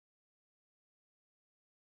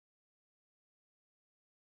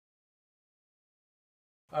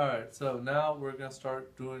Alright, so now we're going to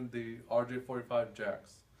start doing the RJ45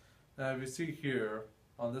 jacks. Now if you see here,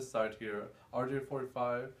 on this side here,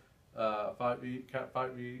 RJ45 5e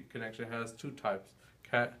Cat5e connection has two types,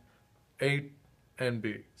 Cat A and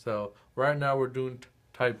B. So right now we're doing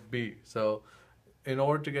type B. So in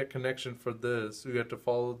order to get connection for this, you have to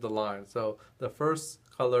follow the line. So the first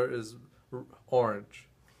color is orange.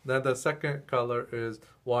 Then the second color is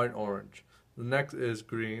white orange. The next is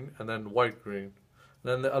green, and then white green.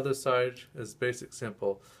 Then the other side is basic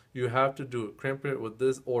simple. You have to do it, crimp it with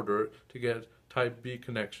this order to get type B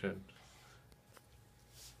connection.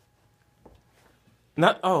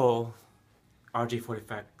 Not all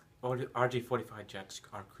RJ45 jacks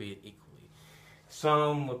are created equally.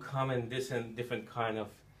 Some will come in different kind of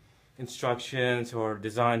instructions or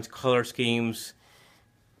designs, color schemes.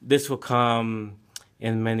 This will come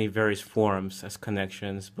in many various forms as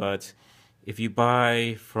connections, but if you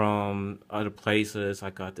buy from other places, I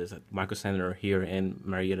got this at Micro Center here in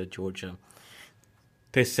Marietta, Georgia.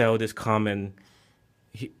 They sell this common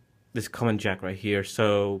jack right here.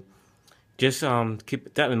 So just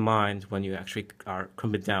keep that in mind when you actually are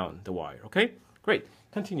crimping down the wire. Okay, great.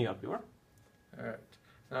 Continue up here. All right.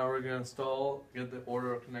 Now we're gonna get the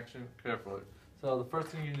order of connection carefully. So the first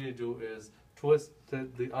thing you need to do is twist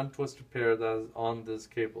the untwisted pair that is on this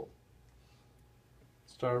cable.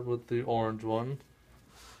 Start with the orange one,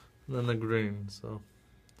 then the green.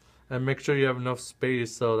 And make sure you have enough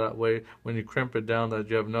space so that way when you crimp it down that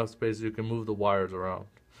you have enough space you can move the wires around.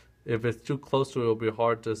 If it's too close to it, it'll be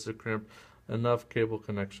hard to crimp enough cable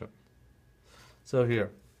connection. So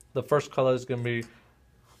here, the first color is gonna be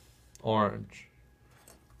orange.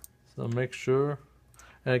 So make sure,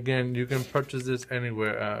 and again, you can purchase this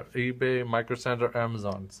anywhere at eBay, Micro Center,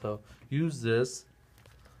 Amazon. So use this,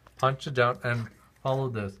 punch it down, and follow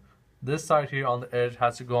this. This side here on the edge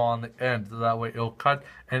has to go on the end, so that way it'll cut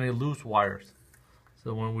any loose wires.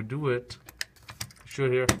 So when we do it,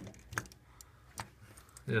 should here,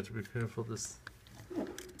 you have to be careful this.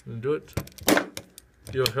 And do it.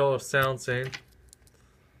 You'll hear a sound saying,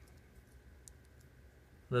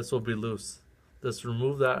 this will be loose. Just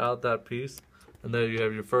remove that out, that piece, and then you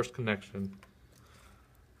have your first connection.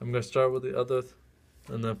 I'm going to start with the other,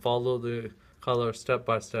 and then follow the color step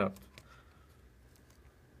by step.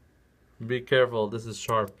 Be careful, this is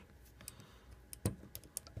sharp.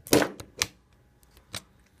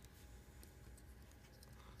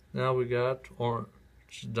 Now we got orange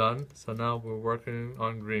done, so now we're working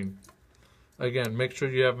on green. Again, make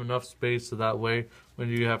sure you have enough space so that way when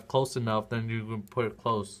you have close enough, then you can put it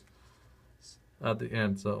close at the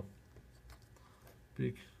end. So,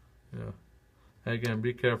 again,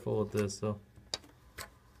 be careful with this. So,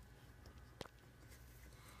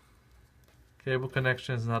 cable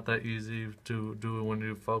connection is not that easy to do when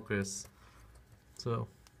you focus. So,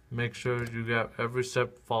 make sure you got every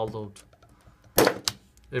step followed.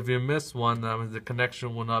 If you miss one, that means the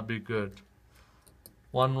connection will not be good.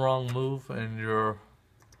 One wrong move and your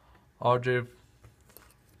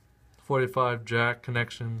RJ45 jack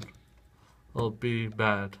connection will be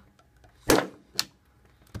bad.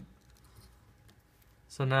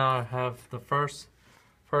 So now I have the first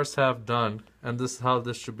half done, and this is how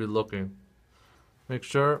this should be looking. Make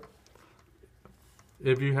sure,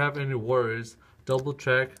 if you have any worries, double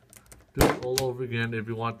check, do it all over again if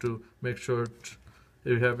you want to make sure.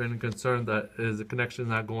 If you have any concern that the connection is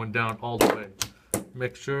not going down all the way,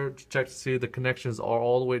 make sure to check to see the connections are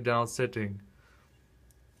all the way down sitting.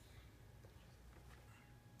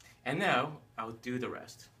 And now I'll do the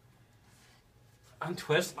rest.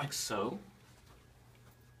 Untwist like so.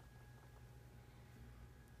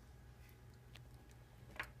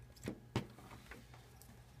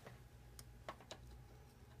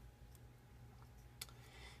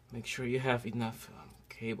 Make sure you have enough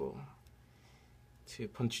cable to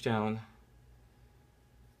punch down.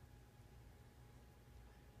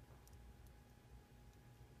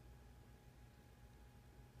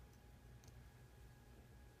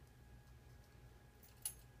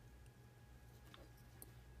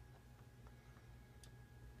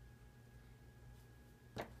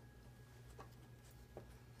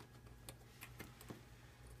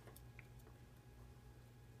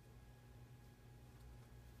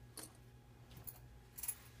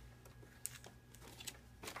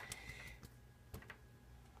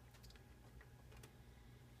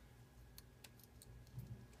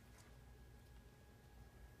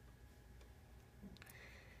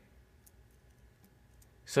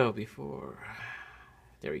 So before,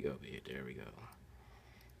 there we go, there we go.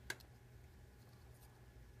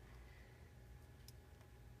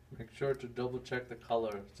 Make sure to double check the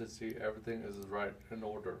color to see everything is right in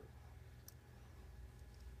order.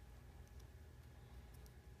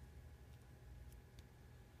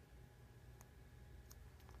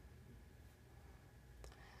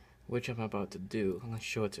 which I'm about to do. I'm going to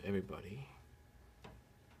show it to everybody.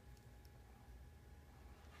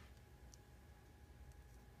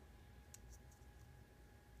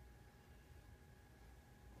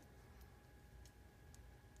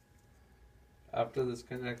 After this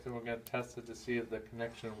connection, we're going to test it to see if the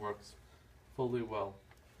connection works fully well.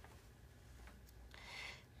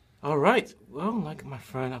 Alright, well, like my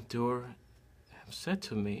friend Abdur have said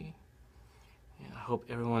to me, and I hope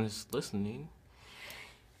everyone is listening,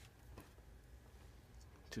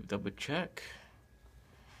 to double check.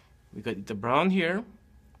 We got the brown here,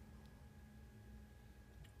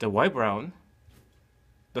 the white brown,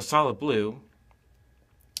 the solid blue,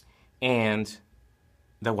 and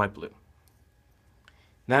the white blue.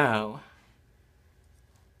 Now,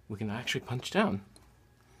 we can actually punch down.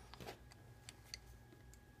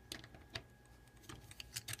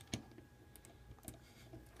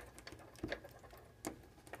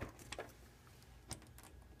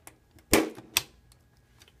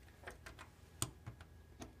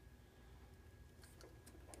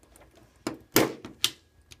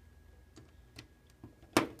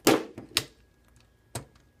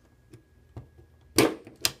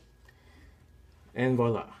 And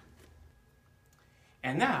voila.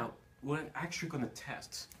 And now we're actually going to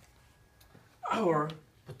test our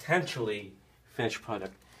potentially finished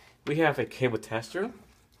product. We have a cable tester.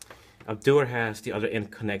 Abdur has the other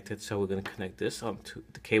end connected, so we're going to connect this onto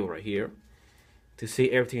the cable right here to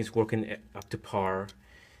see everything is working up to par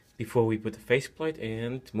before we put the faceplate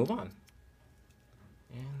and move on.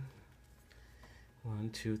 And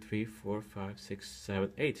 1, 2, 3, 4, 5, 6,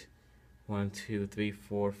 7, 8. 1, 2, 3,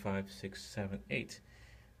 4, 5, 6, 7, 8.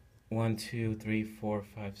 1, 2, 3, 4,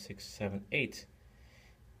 5, 6, 7, 8.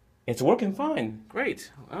 It's working fine. Great.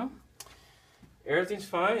 Well, everything's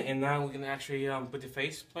fine, and now we can actually put the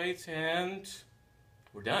faceplate, and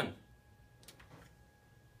we're done.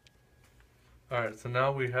 Alright, so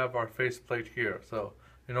now we have our faceplate here. So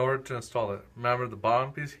in order to install it, remember the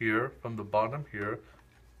bottom piece here, from the bottom here,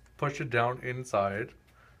 push it down inside,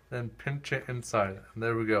 then pinch it inside, and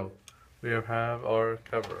there we go. We have our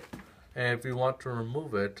cover. And if you want to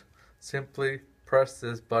remove it, simply press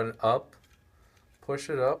this button up, push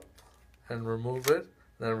it up, and remove it,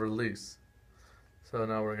 then release. So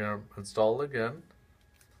now we're going to install it again,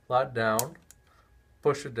 flat down,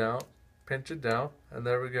 push it down, pinch it down, and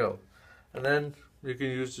there we go. And then you can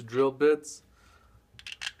use the drill bits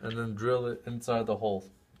and then drill it inside the hole.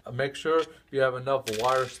 Make sure you have enough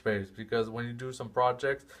wire space, because when you do some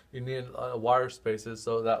projects, you need wire spaces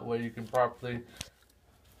so that way you can properly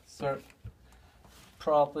have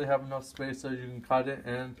enough space so you can cut it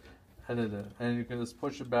and edit it. And you can just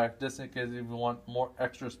push it back just in case if you want more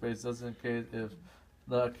extra space, just in case if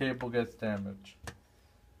the cable gets damaged.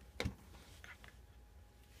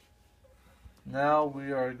 Now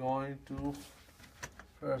we are going to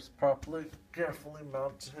first properly, carefully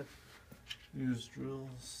mount it. Use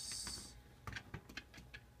drills.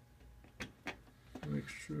 Make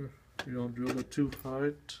sure you don't drill it too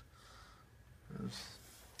hard.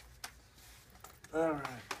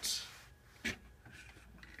 Alright.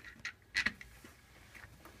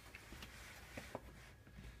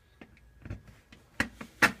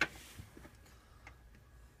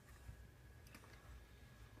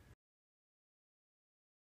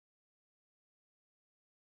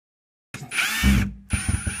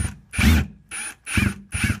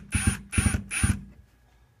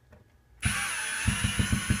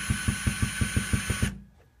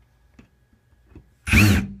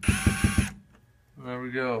 There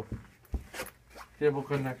we go. Cable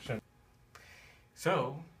connection.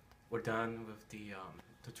 So, we're done with the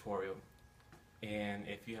tutorial. And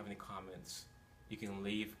if you have any comments, you can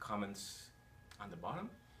leave comments on the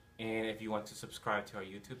bottom. And if you want to subscribe to our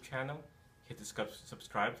YouTube channel, hit the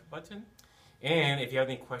subscribe button. And if you have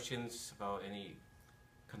any questions about any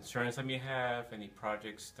concerns that you have, any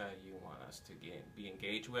projects that you want us to be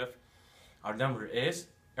engaged with, our number is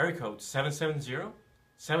area code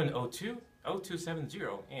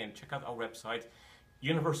 770-702-0270, and check out our website,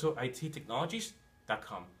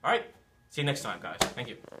 universalittechnologies.com. All right, see you next time, guys. Thank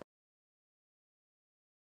you.